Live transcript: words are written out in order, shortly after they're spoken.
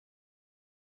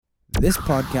This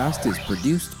podcast is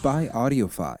produced by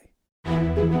AudioFi.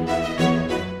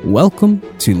 Welcome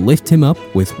to Lift Him Up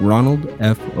with Ronald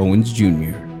F. Owens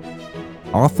Jr.,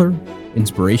 author,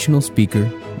 inspirational speaker,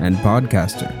 and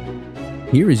podcaster.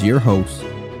 Here is your host,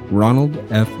 Ronald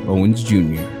F. Owens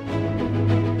Jr.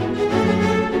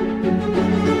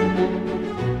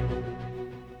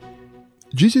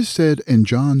 Jesus said in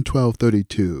John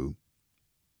 12:32,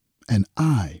 "And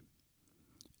I,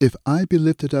 if I be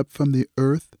lifted up from the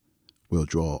earth, will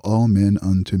draw all men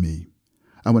unto me."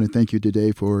 I want to thank you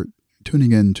today for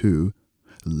tuning in to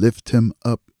Lift Him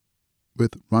Up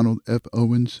with Ronald F.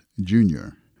 Owens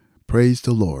Jr. Praise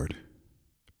the Lord.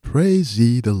 Praise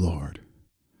ye the Lord.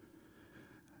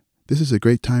 This is a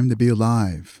great time to be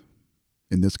alive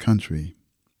in this country,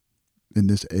 in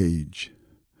this age.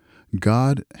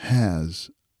 God has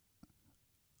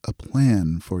a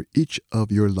plan for each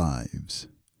of your lives.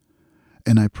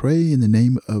 And I pray in the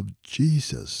name of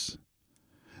Jesus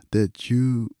that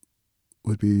you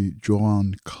would be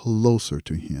drawn closer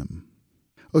to Him.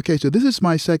 Okay, so this is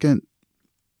my second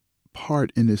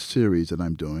part in this series that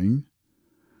I'm doing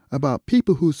about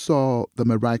people who saw the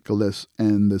miraculous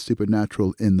and the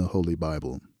supernatural in the Holy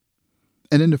Bible.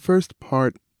 And in the first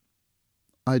part,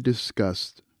 I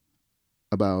discussed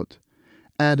about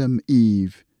Adam,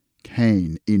 Eve,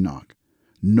 Cain, Enoch,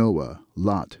 Noah,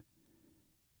 Lot,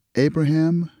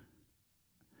 Abraham.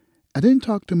 I didn't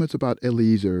talk too much about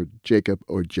Eliezer, Jacob,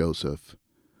 or Joseph,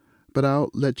 but I'll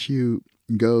let you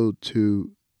go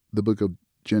to the book of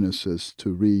Genesis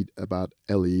to read about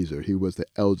Eliezer. He was the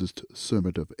eldest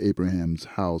servant of Abraham's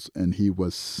house, and he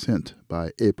was sent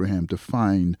by Abraham to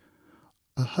find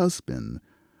a husband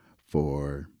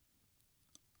for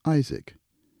Isaac.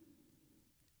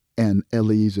 And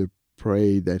Eliezer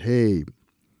prayed that, "Hey,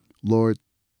 Lord,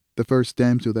 the first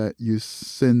damsel that you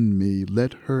send me,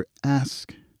 let her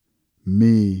ask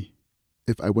me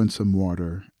if I want some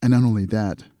water. And not only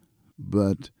that,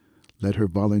 but let her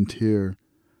volunteer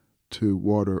to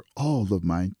water all of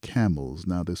my camels."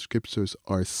 Now the scriptures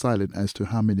are silent as to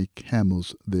how many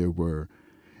camels there were.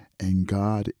 And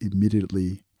God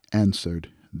immediately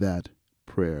answered that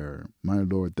prayer. My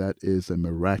Lord, that is a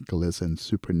miraculous and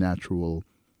supernatural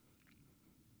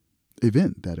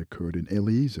event that occurred in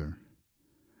Eliezer.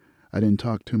 I didn't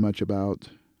talk too much about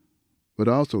what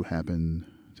also happened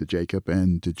to Jacob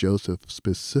and to Joseph,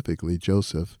 specifically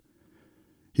Joseph.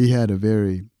 He had a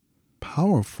very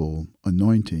powerful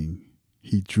anointing.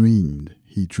 He dreamed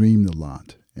a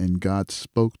lot, and God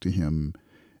spoke to him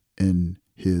in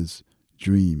his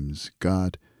dreams.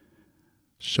 God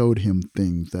showed him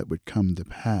things that would come to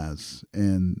pass,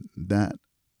 and that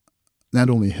not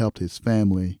only helped his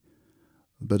family,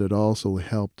 but it also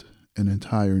helped an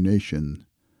entire nation,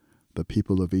 the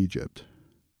people of Egypt.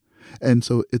 And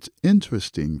so it's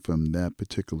interesting from that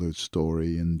particular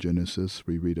story in Genesis,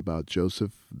 we read about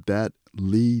Joseph, that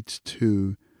leads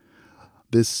to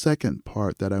this second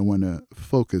part that I want to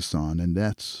focus on, and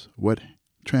that's what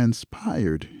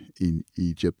transpired in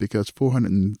Egypt, because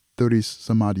 430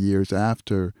 some odd years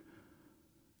after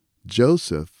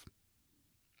Joseph,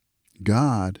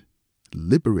 God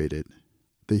liberated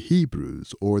the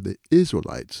Hebrews or the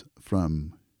Israelites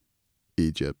from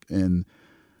Egypt. And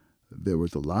there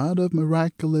was a lot of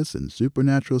miraculous and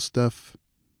supernatural stuff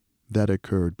that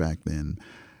occurred back then.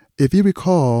 If you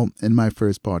recall, in my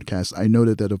first podcast, I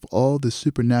noted that of all the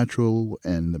supernatural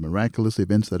and the miraculous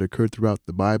events that occurred throughout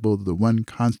the Bible, the one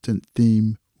constant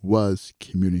theme was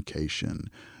communication.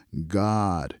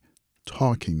 God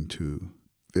talking to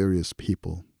various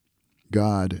people.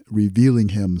 God revealing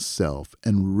Himself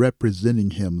and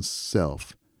representing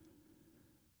Himself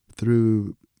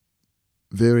through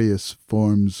various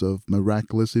forms of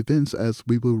miraculous events, as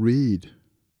we will read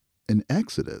in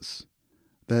Exodus,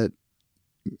 that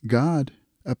God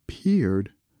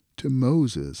appeared to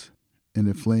Moses in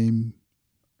a flame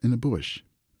in a bush.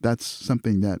 That's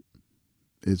something that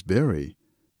is very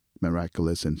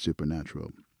miraculous and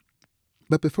supernatural.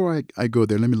 But before I go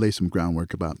there, let me lay some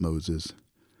groundwork about Moses.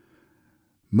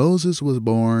 Moses was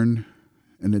born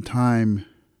in a time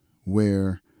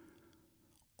where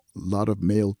a lot of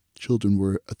male children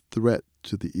were a threat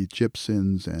to the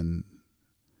Egyptians, and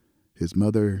his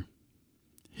mother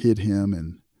hid him.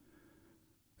 And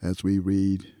as we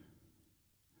read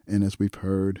and as we've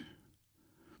heard,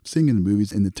 seen in the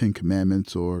movies in the Ten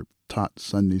Commandments or taught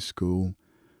Sunday school,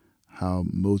 how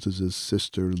Moses'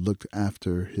 sister looked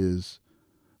after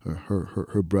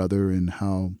her brother, and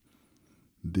how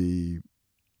the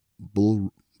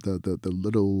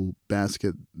little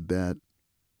basket that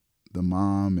the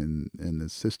mom and the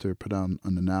sister put out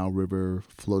on the Nile River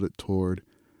floated toward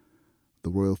the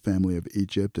royal family of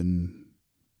Egypt, and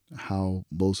how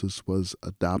Moses was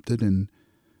adopted and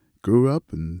grew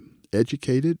up and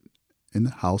educated in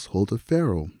the household of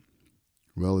Pharaoh.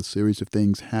 Well, a series of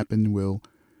things happened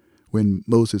when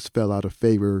Moses fell out of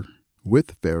favor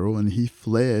with Pharaoh and he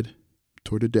fled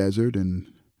toward the desert,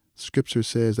 and Scripture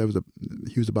says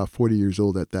he was about 40 years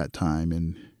old at that time,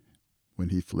 and when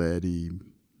he fled, he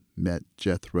met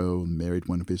Jethro and married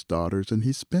one of his daughters, and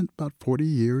he spent about 40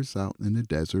 years out in the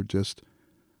desert just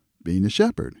being a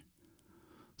shepherd.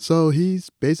 So he's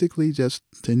basically just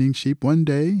tending sheep one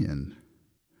day, and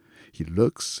he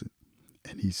looks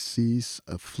and he sees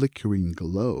a flickering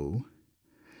glow.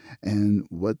 And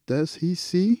what does he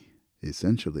see?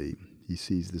 Essentially, he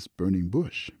sees this burning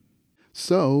bush.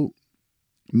 So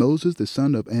Moses, the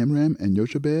son of Amram and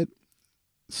Jochebed,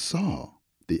 saw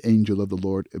the angel of the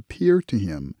Lord appear to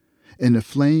him in a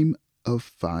flame of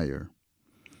fire.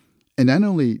 And not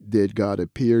only did God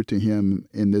appear to him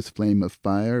in this flame of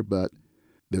fire, but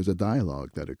there's a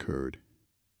dialogue that occurred.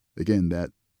 Again,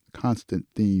 that constant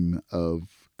theme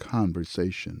of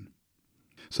conversation.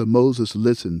 So Moses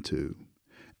listened to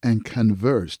and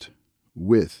conversed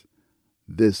with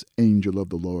this angel of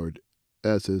the Lord,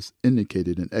 as is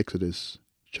indicated in Exodus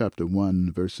chapter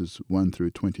 1, verses 1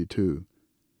 through 22.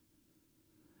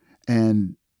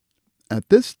 And at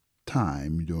this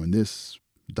time, during this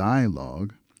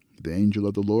dialogue, the angel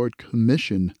of the Lord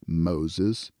commissioned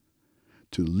Moses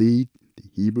to lead the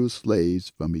Hebrew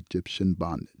slaves from Egyptian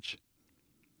bondage.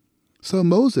 So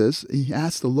Moses, he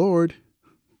asked the Lord,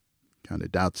 kind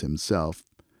of doubts himself,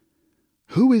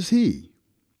 who is he?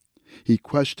 He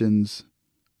questions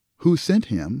who sent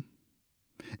him,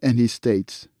 and he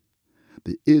states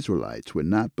the Israelites would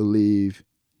not believe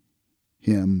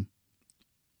him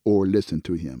or listen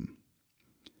to him.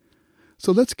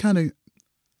 So let's kind of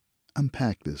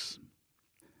unpack this.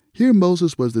 Here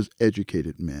Moses was this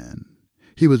educated man.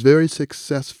 He was very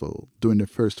successful during the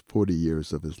first 40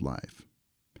 years of his life.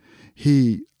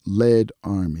 He led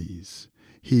armies.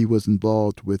 He was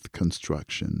involved with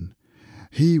construction.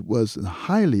 He was a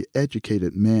highly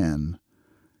educated man,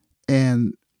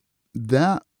 and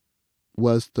that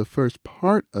was the first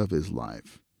part of his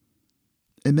life.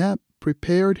 And that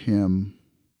prepared him,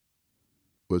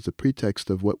 was a pretext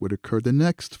of what would occur the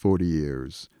next 40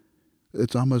 years.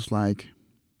 It's almost like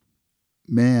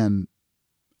man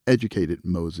educated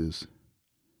Moses,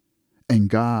 and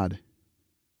God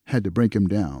had to bring him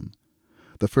down.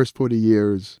 The first 40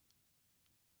 years,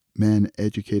 man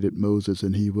educated Moses,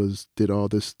 and he did all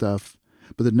this stuff.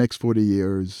 But the next 40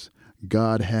 years,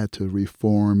 God had to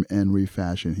reform and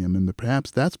refashion him. And perhaps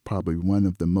that's probably one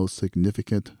of the most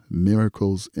significant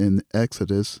miracles in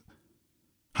Exodus,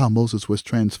 how Moses was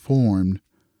transformed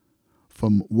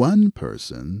from one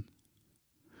person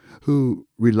who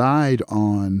relied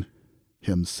on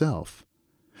himself,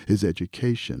 his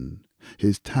education,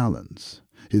 his talents,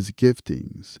 his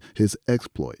giftings, his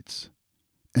exploits,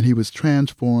 and he was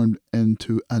transformed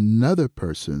into another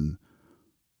person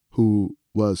who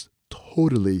was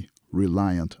totally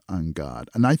reliant on God.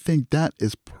 And I think that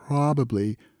is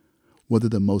probably one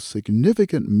of the most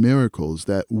significant miracles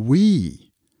that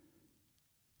we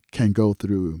can go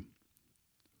through,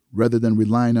 rather than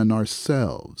relying on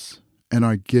ourselves and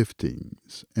our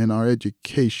giftings and our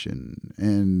education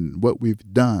and what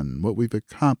we've done, what we've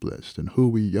accomplished, and who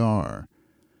we are.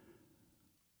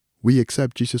 We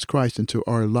accept Jesus Christ into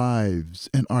our lives,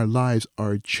 and our lives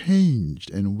are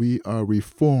changed, and we are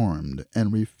reformed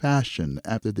and refashioned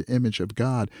after the image of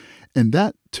God. And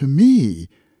that, to me,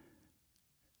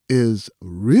 is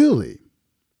really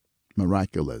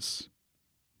miraculous.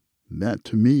 That,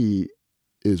 to me,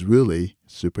 is really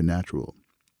supernatural.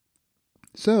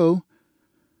 So,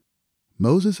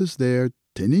 Moses is there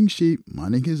tending sheep,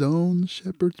 minding his own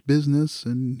shepherd's business,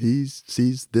 and he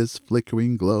sees this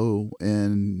flickering glow,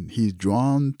 and he's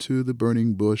drawn to the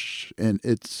burning bush, and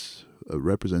it's a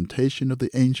representation of the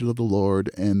angel of the Lord,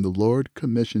 and the Lord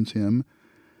commissions him.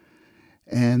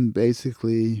 And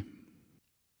basically,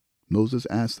 Moses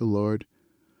asks the Lord,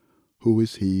 who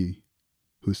is he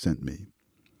who sent me?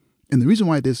 And the reason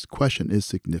why this question is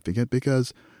significant,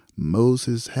 because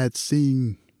Moses had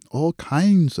seen all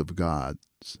kinds of gods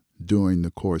during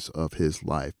the course of his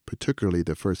life, particularly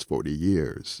the first 40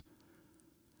 years.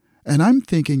 And I'm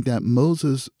thinking that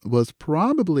Moses was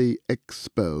probably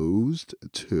exposed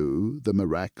to the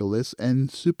miraculous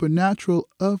and supernatural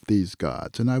of these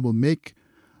gods. And I will make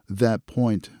that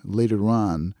point later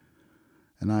on.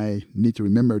 And I need to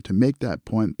remember to make that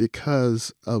point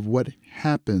because of what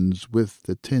happens with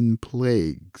the 10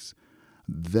 plagues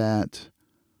that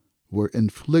were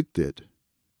inflicted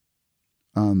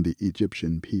on the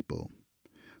Egyptian people.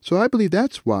 So I believe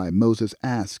that's why Moses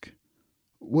asked,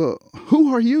 well,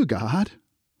 who are you, God?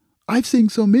 I've seen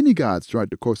so many gods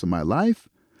throughout the course of my life.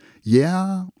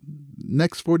 Yeah,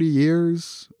 next 40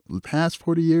 years, the past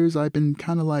 40 years, I've been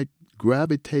kind of like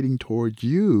gravitating towards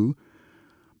you,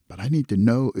 but I need to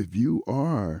know if you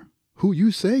are who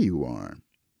you say you are.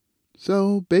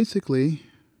 So basically,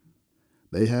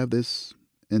 they have this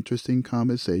interesting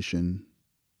conversation,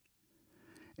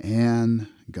 and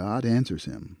God answers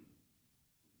him.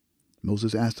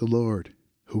 Moses asked the Lord,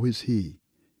 "Who is he?"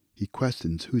 He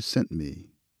questions, "Who sent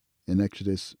me?" in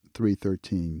Exodus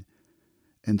 3:13,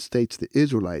 and states the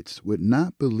Israelites would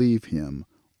not believe him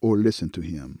or listen to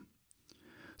him.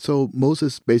 So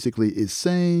Moses basically is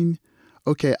saying,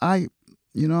 okay, I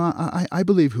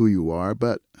believe who you are,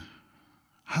 but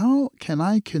how can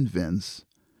I convince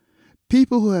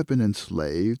people who have been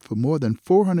enslaved for more than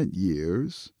 400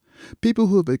 years, people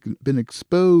who have been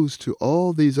exposed to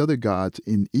all these other gods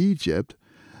in Egypt,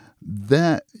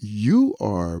 that you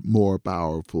are more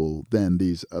powerful than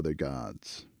these other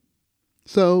gods?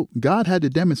 So God had to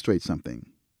demonstrate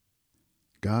something.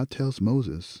 God tells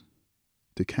Moses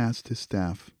to cast his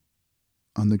staff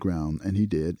on the ground, and he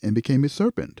did, and became a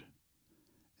serpent.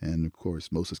 And of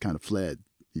course, Moses kind of fled.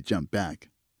 He jumped back.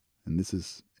 And this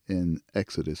is in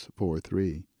Exodus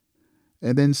 4:3.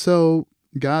 And then so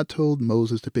God told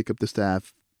Moses to pick up the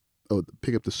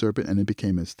serpent, and it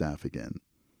became his staff again.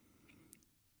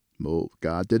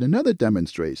 God did another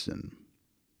demonstration.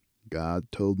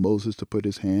 God told Moses to put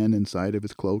his hand inside of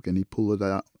his cloak, and he pulled it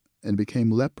out and became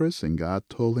leprous, and God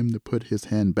told him to put his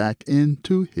hand back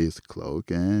into his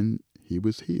cloak, and he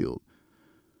was healed.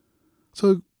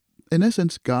 So, in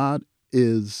essence, God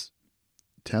is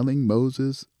telling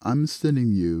Moses, I'm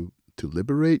sending you to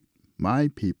liberate my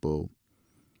people.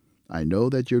 I know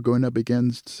that you're going up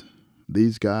against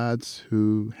these gods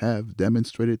who have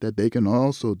demonstrated that they can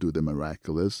also do the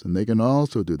miraculous and they can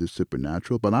also do the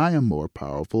supernatural, but I am more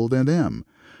powerful than them.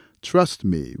 Trust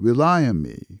me, rely on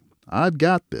me. I've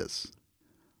got this.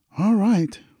 All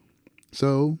right.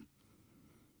 So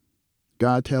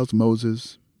God tells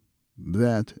Moses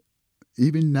that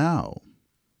even now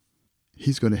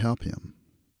he's going to help him.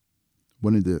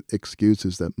 One of the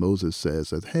excuses that Moses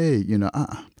says is, hey,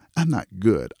 I'm not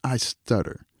good. I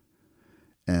stutter.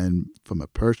 And from a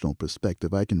personal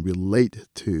perspective, I can relate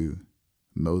to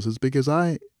Moses because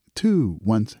I, too,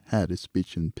 once had a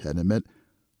speech impediment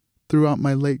throughout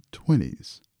my late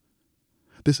 20s.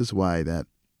 This is why that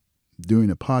doing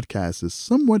a podcast is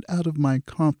somewhat out of my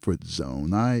comfort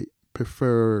zone. I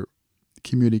prefer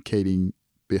communicating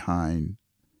behind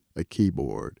a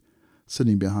keyboard,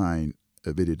 sitting behind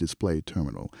a video display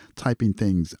terminal, typing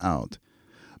things out.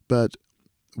 But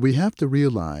we have to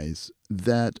realize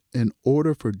that in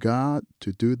order for God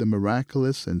to do the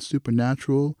miraculous and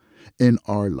supernatural in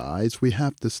our lives, we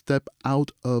have to step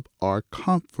out of our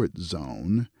comfort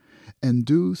zone and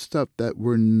do stuff that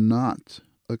we're not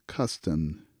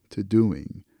accustomed to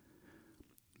doing.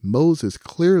 Moses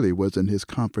clearly was in his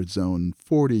comfort zone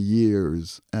 40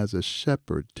 years as a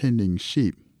shepherd tending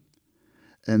sheep.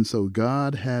 And so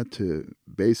God had to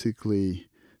basically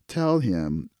tell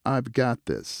him, I've got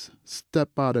this.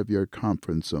 Step out of your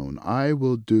comfort zone. I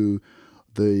will do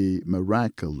the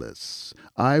miraculous.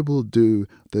 I will do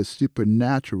the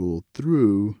supernatural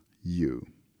through you.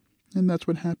 And that's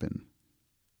what happened.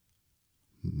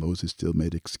 Moses still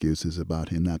made excuses about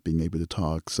him not being able to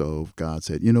talk, so God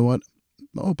said, you know what?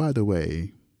 Oh, by the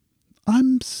way,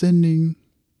 I'm sending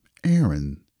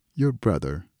Aaron, your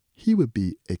brother. He would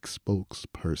be a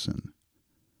spokesperson.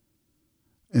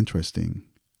 Interesting.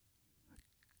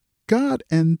 God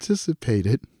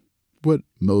anticipated what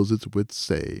Moses would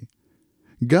say.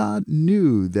 God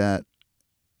knew that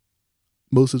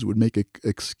Moses would make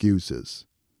excuses.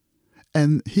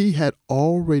 And he had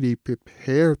already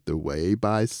prepared the way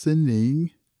by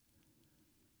sending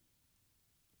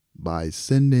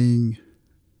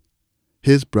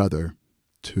his brother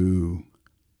to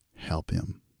help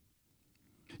him.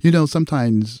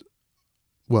 Sometimes,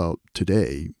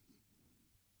 today,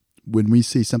 when we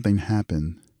see something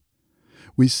happen,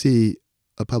 we see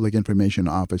a public information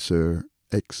officer,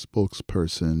 a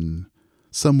spokesperson,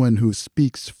 someone who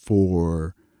speaks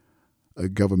for a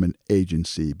government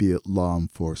agency, be it law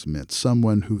enforcement,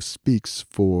 someone who speaks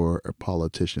for a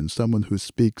politician, someone who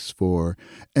speaks for...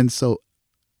 And so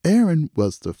Aaron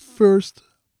was the first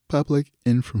public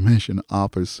information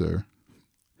officer.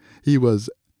 He was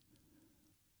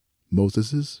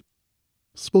Moses'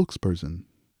 spokesperson.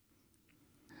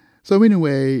 So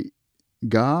anyway,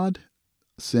 God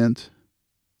sent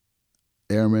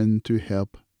Aaron to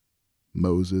help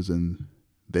Moses, and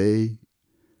they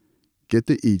get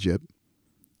to Egypt,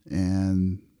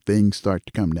 and things start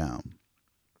to come down.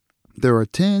 There are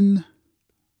 10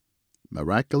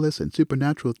 miraculous and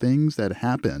supernatural things that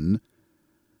happen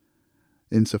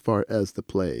insofar as the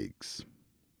plagues.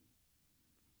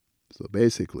 So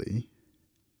basically,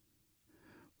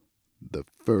 the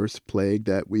first plague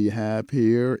that we have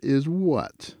here is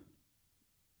what?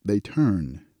 They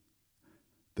turn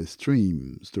the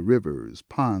streams, the rivers,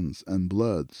 ponds, and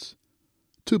bloods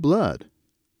to blood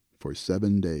for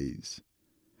 7 days.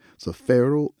 So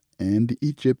Pharaoh and the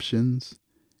Egyptians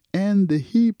and the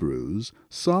Hebrews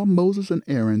saw Moses and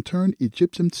Aaron turn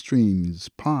Egyptian streams,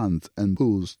 ponds, and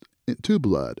pools to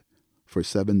blood for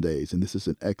 7 days. And this is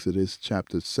in Exodus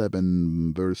chapter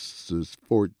 7, verses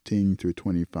 14 through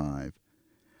 25.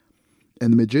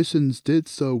 And the magicians did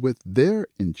so with their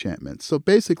enchantments. So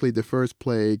basically, the first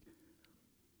plague,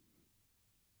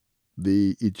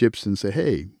 the Egyptians say,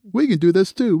 hey, we can do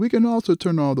this too. We can also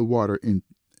turn all the water in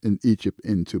Egypt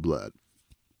into blood.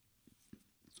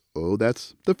 Oh,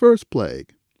 that's the first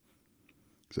plague.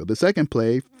 So the second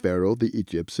plague, Pharaoh, the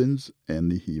Egyptians,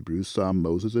 and the Hebrews saw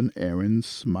Moses and Aaron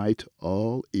smite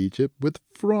all Egypt with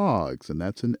frogs. And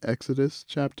that's in Exodus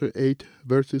chapter 8,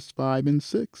 verses 5 and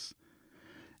 6.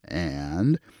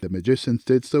 And the magicians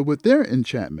did so with their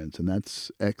enchantments, and that's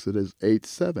Exodus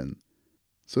 8:7.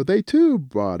 So they too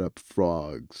brought up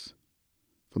frogs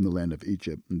from the land of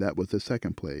Egypt, and that was the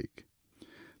second plague.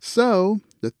 So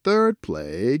the third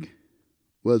plague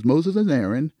was Moses and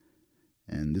Aaron,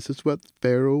 and this is what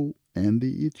Pharaoh and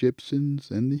the Egyptians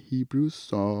and the Hebrews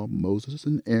saw Moses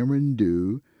and Aaron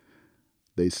do.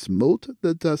 They smote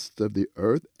the dust of the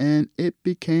earth, and it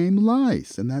became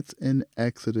lice. And that's in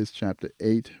Exodus chapter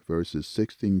 8, verses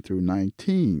 16 through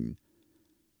 19.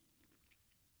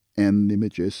 And the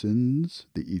magicians,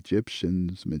 the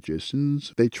Egyptians'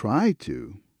 magicians, they tried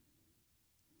to,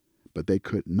 but they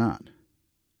could not.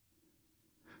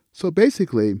 So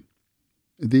basically,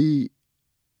 the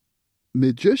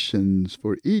magicians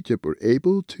for Egypt were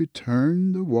able to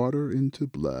turn the water into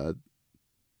blood.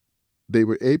 They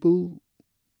were able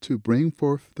to bring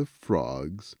forth the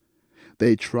frogs.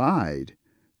 They tried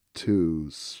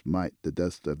to smite the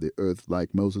dust of the earth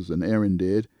like Moses and Aaron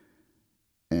did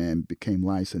and became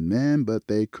lice and men, but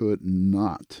they could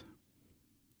not.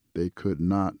 They could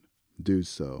not do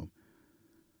so.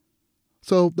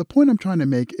 So the point I'm trying to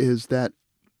make is that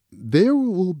there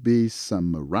will be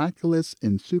some miraculous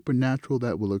and supernatural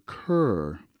that will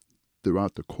occur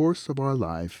throughout the course of our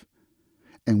life,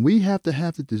 and we have to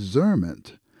have the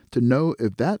discernment to know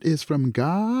if that is from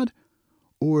God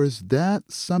or is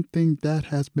that something that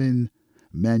has been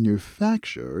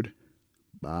manufactured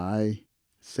by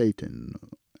Satan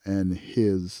and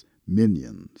his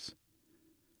minions.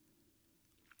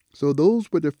 So those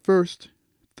were the first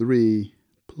 3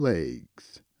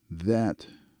 plagues that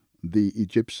the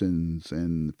Egyptians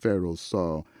and Pharaoh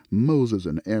saw Moses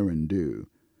and Aaron do.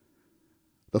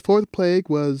 The 4th plague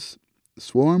was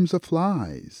swarms of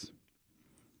flies.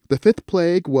 The 5th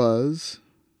plague was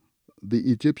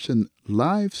the Egyptian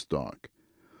livestock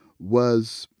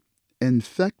was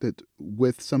infected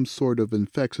with some sort of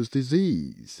infectious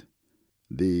disease.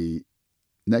 The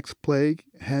next plague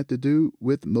had to do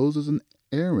with Moses and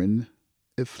Aaron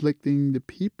afflicting the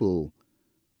people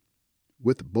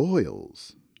with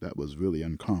boils. That was really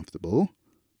uncomfortable.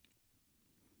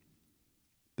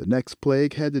 The next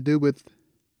plague had to do with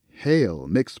hail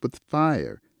mixed with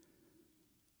fire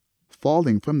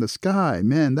falling from the sky.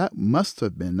 Man, that must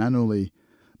have been not only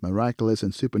miraculous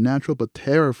and supernatural, but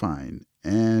terrifying.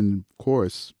 And, of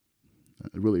course,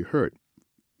 it really hurt.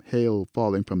 Hail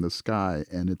falling from the sky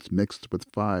and it's mixed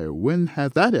with fire. When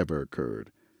has that ever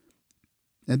occurred?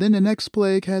 And then the next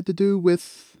plague had to do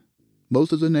with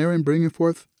Moses and Aaron bringing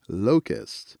forth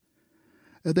locusts.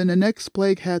 And then the next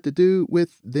plague had to do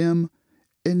with them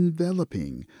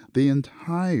enveloping the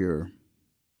entire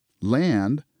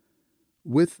land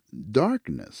with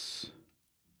darkness,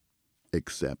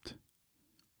 except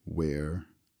where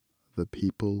the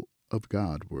people of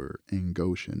God were in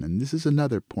Goshen. And this is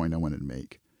another point I wanted to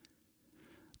make.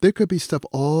 There could be stuff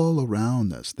all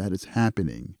around us that is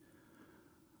happening.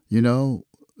 You know,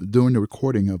 during the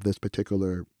recording of this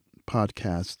particular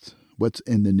podcast, what's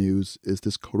in the news is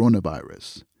this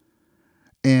coronavirus.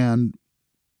 And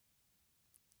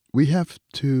we have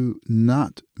to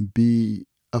not be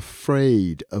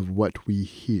afraid of what we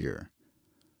hear,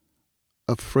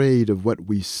 afraid of what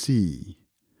we see.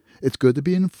 It's good to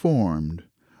be informed,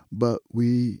 but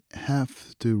we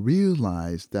have to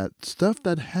realize that stuff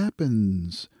that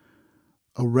happens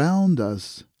around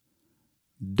us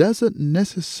doesn't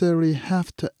necessarily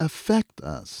have to affect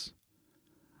us.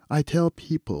 I tell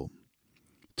people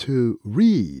to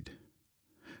read,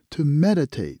 to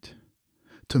meditate,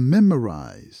 to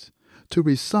memorize, to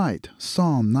recite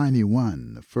Psalm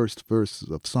 91. The first verse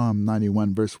of Psalm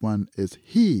 91, verse 1 is,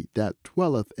 He that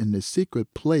dwelleth in the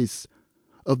secret place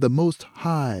of the Most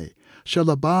High shall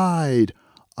abide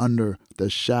under the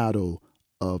shadow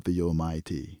of the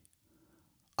Almighty.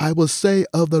 I will say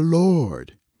of the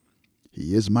Lord,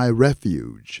 He is my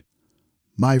refuge,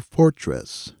 my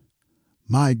fortress,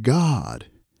 my God.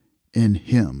 In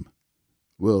Him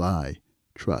will I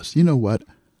trust. You know what?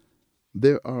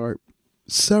 There are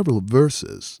several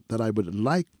verses that I would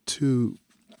like to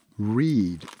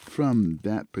read from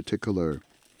that particular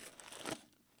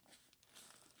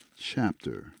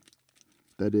chapter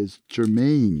that is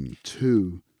germane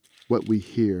to what we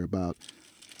hear about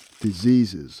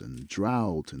diseases and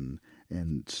drought and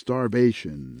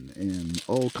starvation and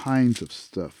all kinds of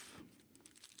stuff.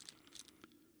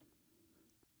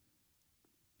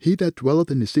 He that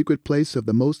dwelleth in the secret place of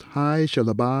the Most High shall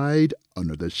abide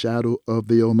under the shadow of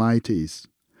the Almighties.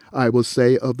 I will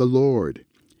say of the Lord,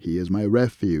 He is my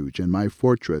refuge and my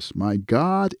fortress, my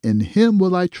God, in Him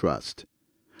will I trust.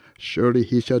 Surely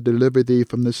He shall deliver thee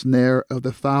from the snare of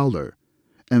the fowler,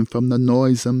 and from the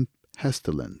noisome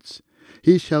pestilence.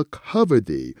 He shall cover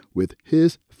thee with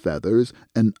His feathers,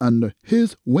 and under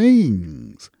His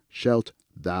wings shalt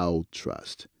thou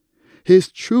trust.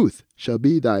 His truth shall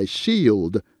be thy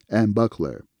shield and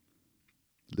buckler.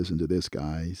 Listen to this,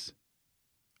 guys.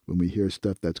 When we hear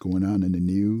stuff that's going on in the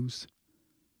news,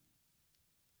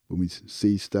 when we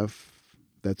see stuff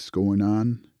that's going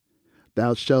on,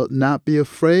 thou shalt not be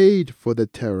afraid for the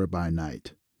terror by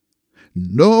night,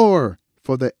 nor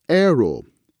for the arrow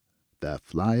that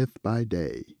flieth by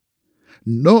day,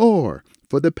 nor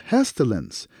for the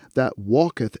pestilence that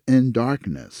walketh in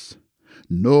darkness,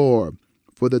 nor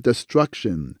for the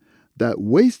destruction that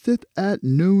wasteth at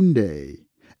noonday.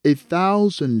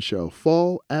 1,000 shall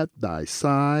fall at thy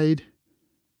side,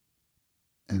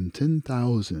 and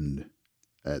 10,000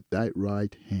 at thy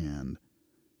right hand,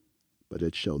 but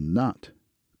it shall not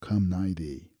come nigh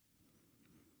thee.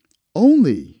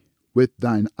 Only with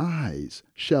thine eyes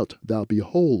shalt thou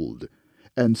behold,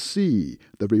 and see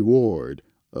the reward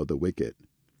of the wicked.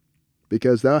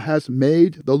 Because thou hast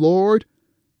made the Lord,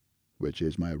 which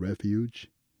is my refuge,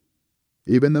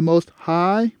 even the Most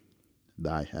High,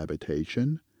 thy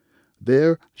habitation,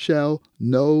 there shall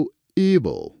no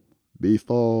evil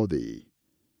befall thee,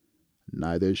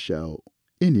 neither shall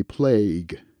any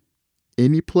plague,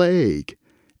 whether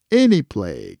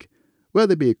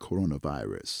it be a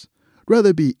coronavirus, whether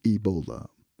it be Ebola,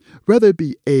 whether it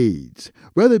be AIDS,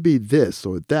 whether it be this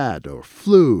or that or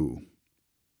flu,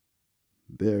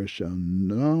 there shall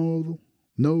no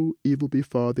evil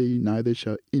befall thee, neither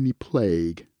shall any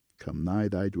plague come nigh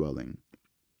thy dwelling.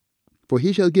 For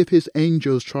He shall give His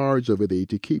angels charge over thee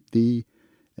to keep thee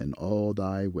in all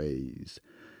thy ways.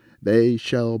 They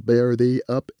shall bear thee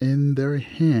up in their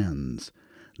hands,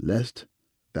 lest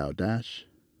thou dash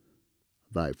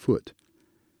thy foot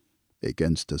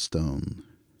against a stone.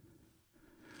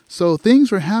 So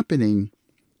things were happening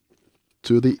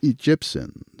to the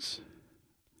Egyptians.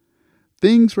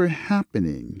 Things were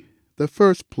happening. The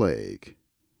first plague,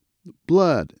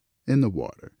 blood in the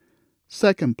water.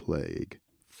 Second plague,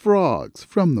 frogs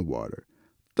from the water.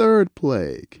 Third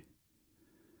plague,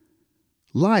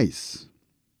 lice.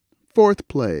 Fourth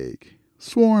plague,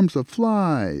 swarms of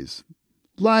flies.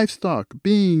 Livestock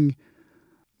being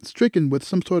stricken with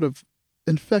some sort of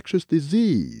infectious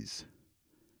disease.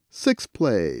 Sixth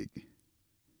plague,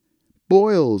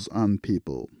 boils on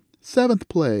people. Seventh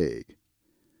plague,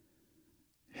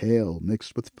 hail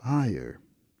mixed with fire.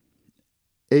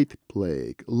 Eighth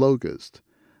plague, locust.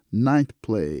 Ninth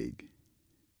plague,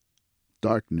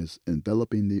 darkness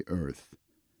enveloping the earth.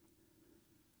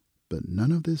 But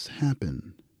none of this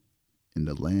happened in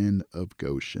the land of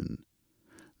Goshen.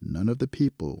 None of the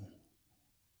people,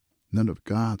 none of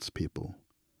God's people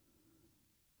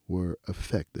were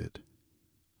affected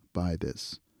by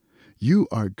this. You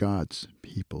are God's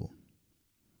people.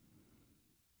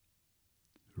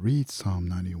 Read Psalm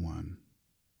 91.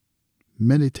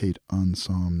 Meditate on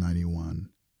Psalm 91.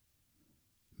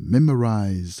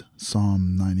 Memorize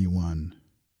Psalm 91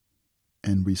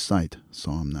 and recite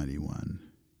Psalm 91.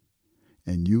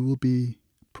 And you will be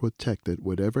protected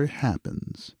whatever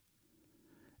happens.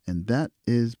 And that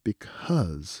is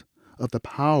because of the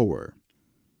power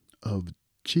of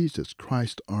Jesus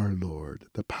Christ our Lord,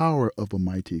 the power of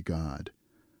Almighty God,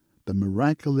 the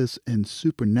miraculous and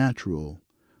supernatural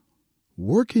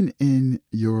working in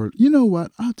your... You know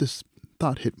what? This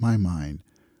thought hit my mind.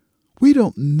 We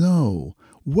don't know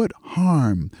what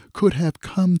harm could have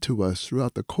come to us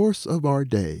throughout the course of our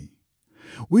day.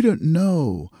 We don't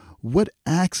know what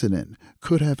accident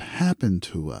could have happened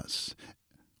to us.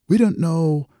 We don't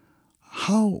know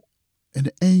how an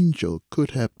angel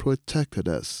could have protected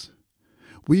us.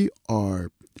 We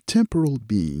are temporal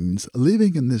beings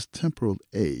living in this temporal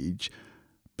age,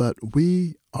 but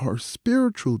we are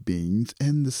spiritual beings,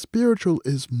 and the spiritual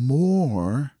is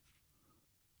more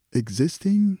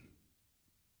existing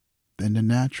than the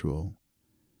natural.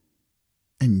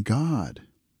 And God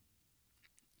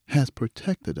has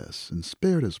protected us and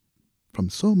spared us from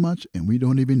so much, and we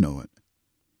don't even know it.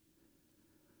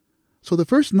 So the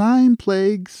first 9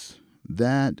 plagues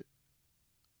that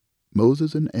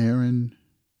Moses and Aaron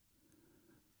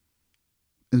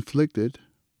inflicted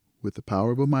with the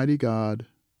power of Almighty God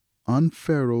on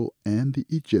Pharaoh and the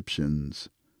Egyptians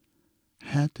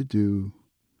had to do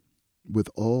with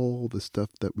all the stuff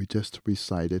that we just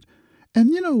recited. And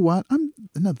you know what?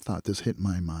 Another thought just hit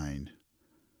my mind.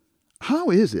 How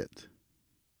is it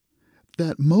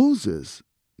that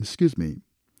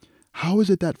how is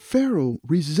it that Pharaoh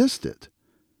resisted?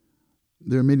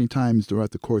 There are many times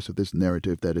throughout the course of this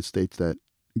narrative that it states that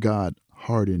God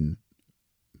hardened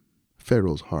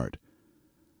Pharaoh's heart.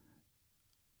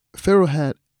 Pharaoh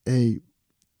had a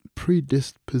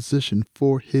predisposition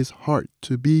for his heart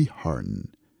to be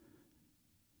hardened.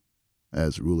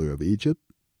 As ruler of Egypt,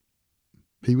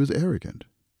 he was arrogant.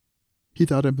 He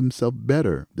thought of himself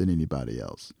better than anybody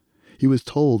else. He was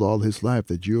told all his life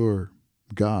that you're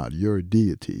God, you're a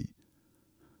deity.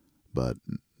 But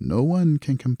no one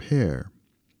can compare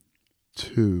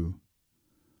to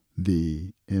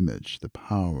the image, the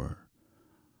power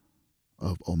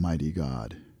of Almighty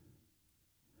God.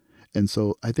 And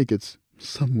so I think it's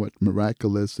somewhat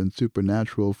miraculous and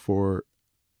supernatural for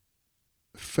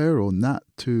Pharaoh not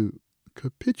to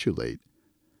capitulate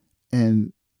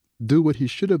and do what he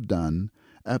should have done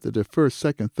after the first,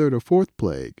 second, third, or fourth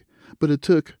plague. But it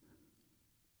took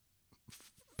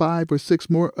 5 or 6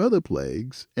 more other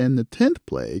plagues, and the 10th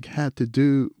plague had to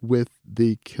do with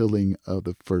the killing of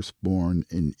the firstborn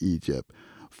in Egypt,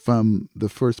 from the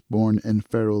firstborn in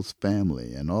Pharaoh's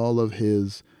family and all of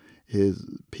his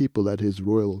people at his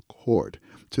royal court,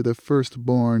 to the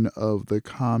firstborn of the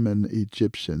common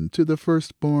Egyptian, to the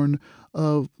firstborn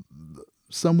of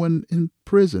someone in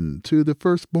prison, to the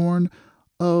firstborn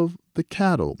of the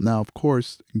cattle. Now, of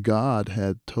course, God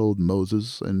had told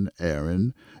Moses and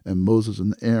Aaron, and Moses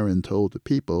and Aaron told the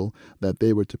people that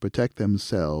they were to protect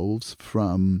themselves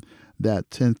from that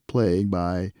 10th plague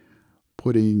by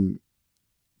putting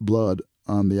blood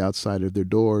on the outside of their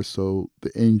door so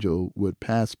the angel would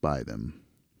pass by them.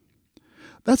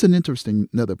 That's an interesting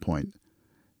another point.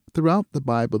 Throughout the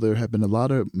Bible, there have been a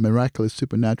lot of miraculous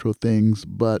supernatural things,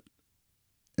 but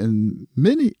in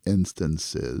many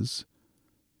instances,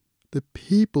 the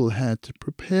people had to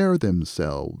prepare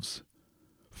themselves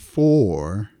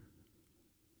before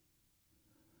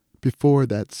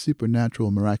that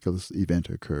supernatural miraculous event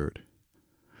occurred.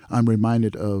 I'm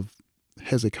reminded of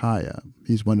Hezekiah.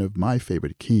 He's one of my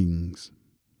favorite kings.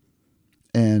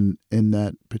 And in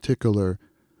that particular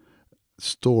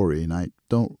story, and I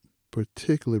don't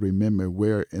particularly remember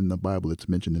where in the Bible it's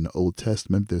mentioned in the Old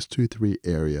Testament, there's 2-3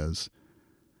 areas.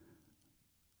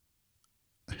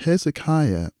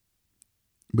 Hezekiah,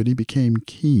 when he became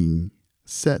king,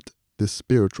 set the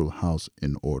spiritual house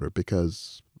in order,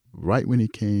 because right when he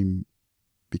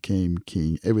became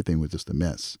king, everything was just a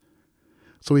mess.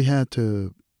 So he had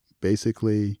to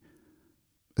basically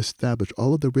establish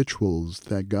all of the rituals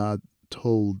that God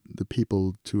told the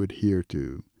people to adhere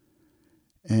to.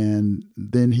 And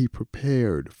then he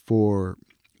prepared for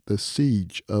the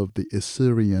siege of the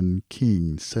Assyrian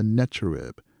king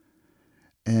Sennacherib.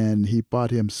 And he bought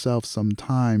himself some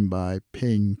time by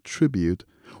paying tribute,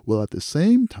 while at the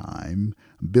same time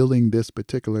building this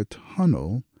particular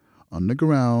tunnel on the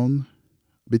ground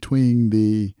between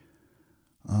the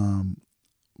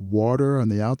water on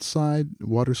the outside,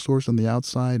 water source on the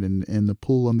outside, and the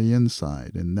pool on the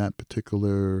inside. And that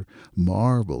particular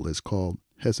marvel is called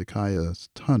Hezekiah's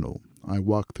Tunnel. I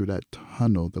walked through that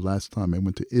tunnel the last time I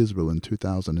went to Israel in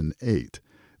 2008.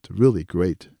 It's a really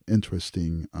great,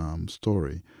 interesting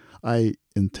story. I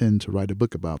intend to write a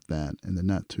book about that in the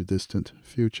not-too-distant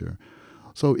future.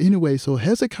 So anyway, so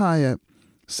Hezekiah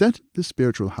set the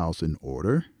spiritual house in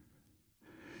order.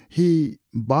 He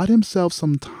bought himself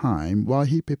some time while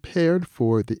he prepared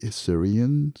for the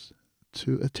Assyrians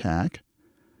to attack,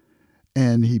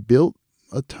 and he built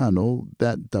a tunnel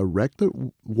that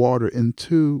directed water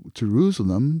into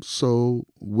Jerusalem, so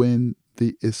when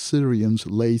the Assyrians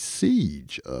lay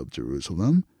siege of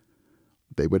Jerusalem,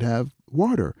 they would have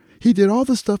water. He did all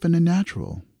the stuff in the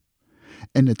natural.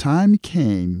 And the time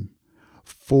came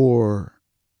for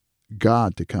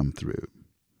God to come through.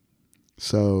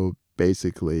 So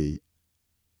basically,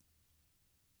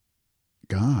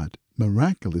 God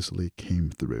miraculously came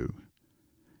through,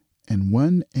 and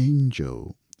one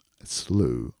angel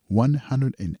slew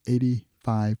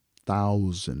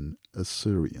 185,000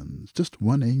 Assyrians. Just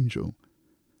one angel.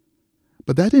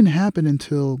 But that didn't happen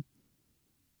until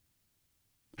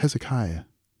Hezekiah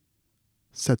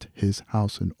set his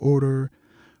house in order,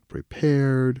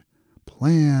 prepared,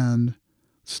 planned,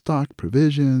 stocked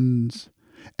provisions.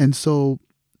 And so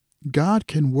God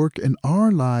can work in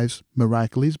our lives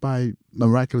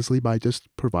miraculously by just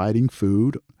providing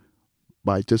food,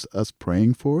 by just us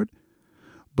praying for it.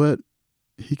 But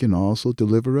he can also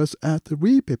deliver us after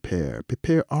we prepare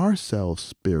ourselves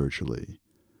spiritually.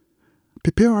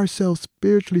 Prepare ourselves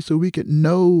spiritually so we can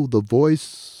know the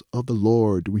voice of the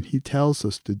Lord when he tells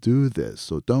us to do this.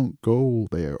 So don't go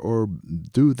there, or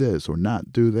do this or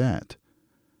not do that.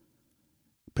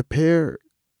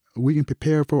 We can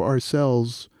prepare for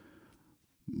ourselves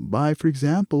by, for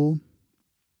example,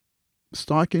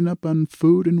 stocking up on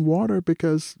food and water,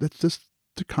 because that's just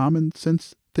the common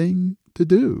sense thing to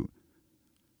do.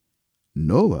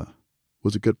 Noah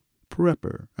was a good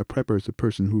prepper. A prepper is a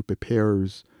person who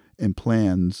prepares and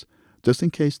plans just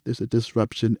in case there's a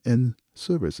disruption in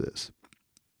services.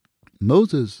 Noah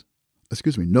was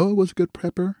a good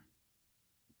prepper.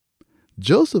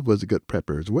 Joseph was a good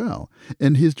prepper as well.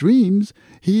 In his dreams,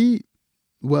 he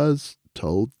was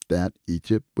told that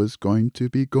Egypt was going to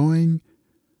be going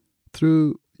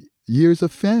through years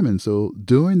of famine. So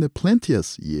during the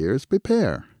plenteous years,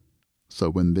 prepare. So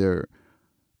when there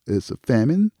is a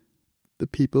famine, the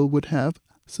people would have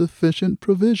sufficient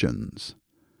provisions.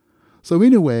 So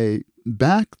anyway,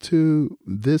 back to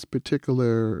this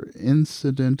particular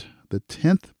incident, the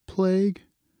 10th plague.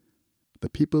 The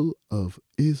people of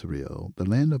Israel, the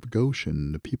land of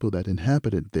Goshen, the people that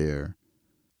inhabited there,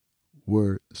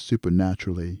 were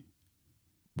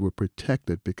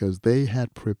protected because they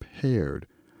had prepared.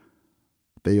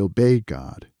 They obeyed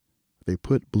God. They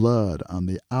put blood on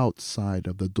the outside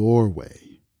of the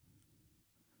doorway.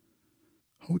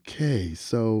 Okay,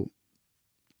 so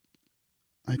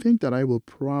I think that I will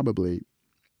probably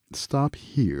stop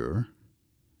here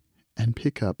and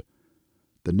pick up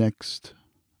the next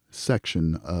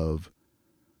section of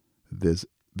this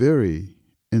very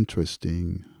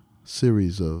interesting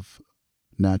series of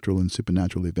natural and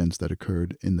supernatural events that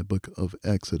occurred in the book of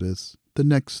Exodus the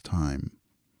next time.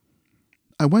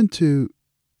 I want to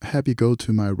have you go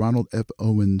to my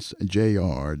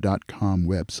ronaldfowensjr.com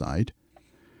website,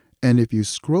 and if you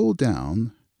scroll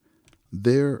down,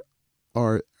 there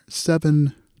are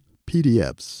 7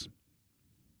 PDFs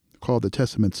called the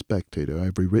Testament Spectator.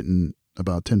 I've rewritten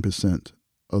about 10%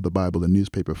 of the Bible in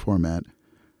newspaper format.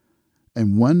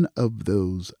 And one of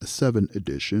those 7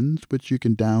 editions, which you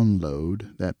can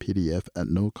download that PDF at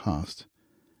no cost,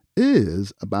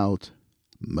 is about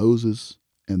Moses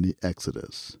and the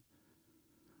Exodus.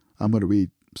 I'm going to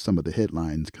read some of the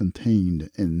headlines contained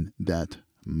in that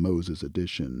Moses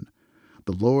edition.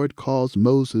 The Lord calls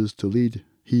Moses to lead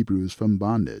Hebrews from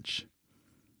bondage.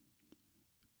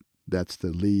 That's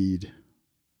the lead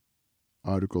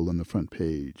article on the front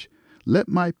page. Let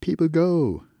my people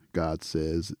go, God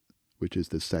says, which is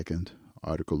the second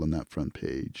article on that front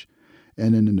page.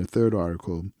 And then in the third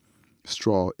article,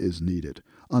 straw is needed.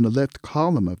 On the left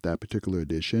column of that particular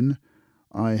edition,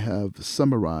 I have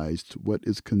summarized what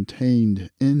is contained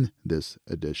in this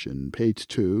edition. Page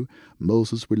 2,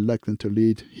 Moses reluctant to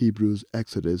lead Hebrews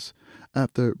Exodus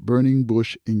after burning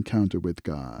bush encounter with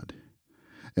God.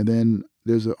 And then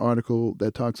there's an article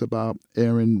that talks about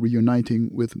Aaron reuniting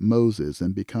with Moses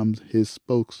and becomes his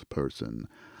spokesperson.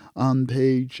 On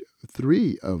page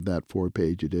 3 of that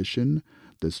 4-page edition,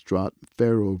 distraught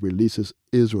Pharaoh releases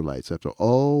Israelites after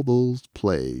all those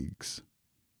plagues.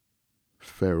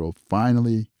 Pharaoh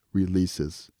finally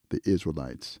releases the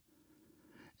Israelites.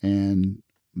 And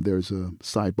there's a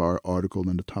sidebar article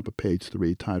on the top of page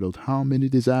 3 titled, How Many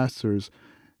Disasters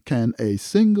Can a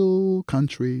Single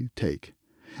Country Take?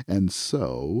 And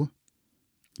so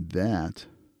that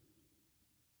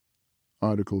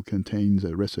article contains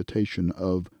a recitation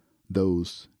of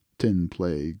those 10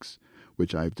 plagues,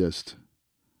 which I've just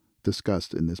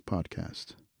discussed in this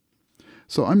podcast.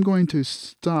 So I'm going to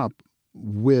stop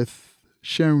with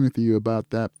sharing with you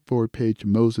about that 4-page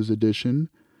Moses edition,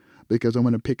 because I'm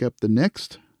going to pick up the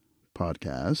next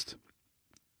podcast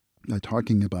by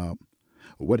talking about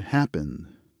what happened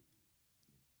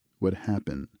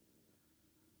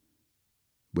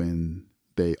when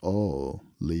they all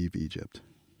leave Egypt.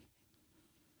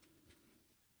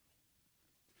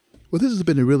 Well, this has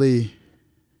been a really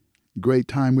great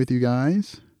time with you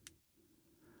guys.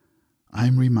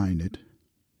 I'm reminded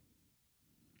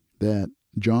that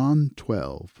John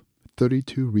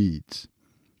 12:32 reads,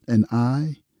 "And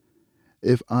I,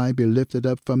 if I be lifted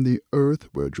up from the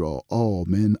earth, will draw all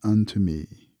men unto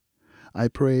me." I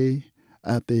pray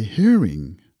at the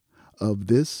hearing of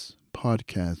this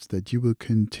podcast that you will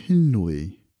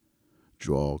continually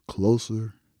draw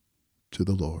closer to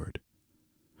the Lord.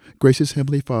 Gracious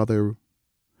Heavenly Father,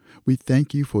 we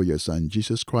thank you for your Son,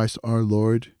 Jesus Christ our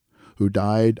Lord, who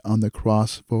died on the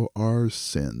cross for our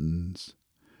sins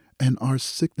and our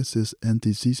sicknesses and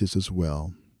diseases as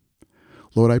well.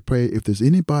 Lord, I pray if there's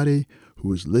anybody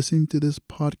who is listening to this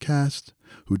podcast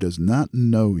who does not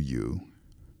know you,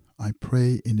 I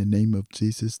pray in the name of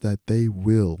Jesus that they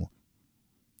will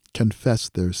confess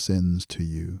their sins to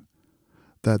you,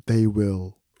 that they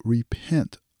will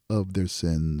repent of their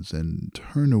sins and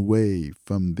turn away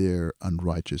from their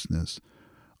unrighteousness.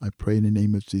 I pray in the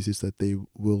name of Jesus that they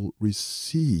will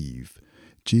receive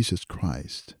Jesus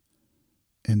Christ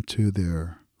into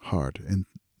their heart and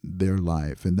their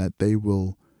life, and that they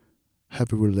will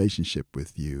have a relationship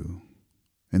with you,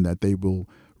 and that they will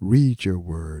read your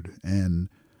word and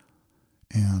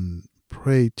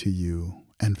pray to you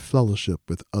and fellowship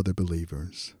with other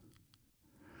believers.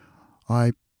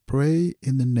 I pray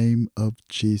in the name of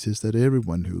Jesus that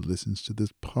everyone who listens to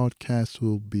this podcast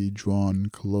will be drawn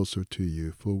closer to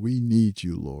you, for we need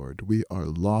you, Lord. We are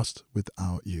lost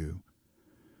without you.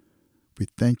 We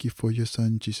thank you for your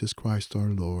Son, Jesus Christ our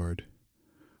Lord.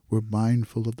 We're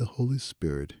mindful of the Holy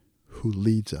Spirit who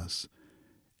leads us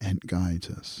and guides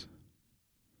us.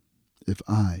 If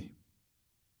I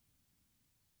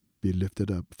be lifted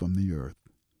up from the earth,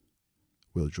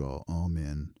 will draw all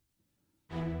men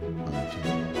unto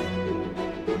me.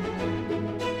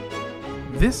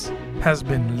 This has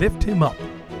been Lift Him Up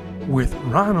with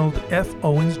Ronald F.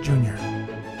 Owens Jr.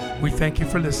 We thank you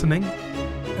for listening,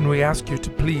 and we ask you to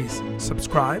please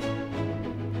subscribe,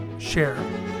 share,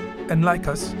 and like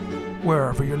us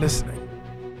wherever you're listening.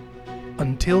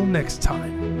 Until next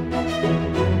time.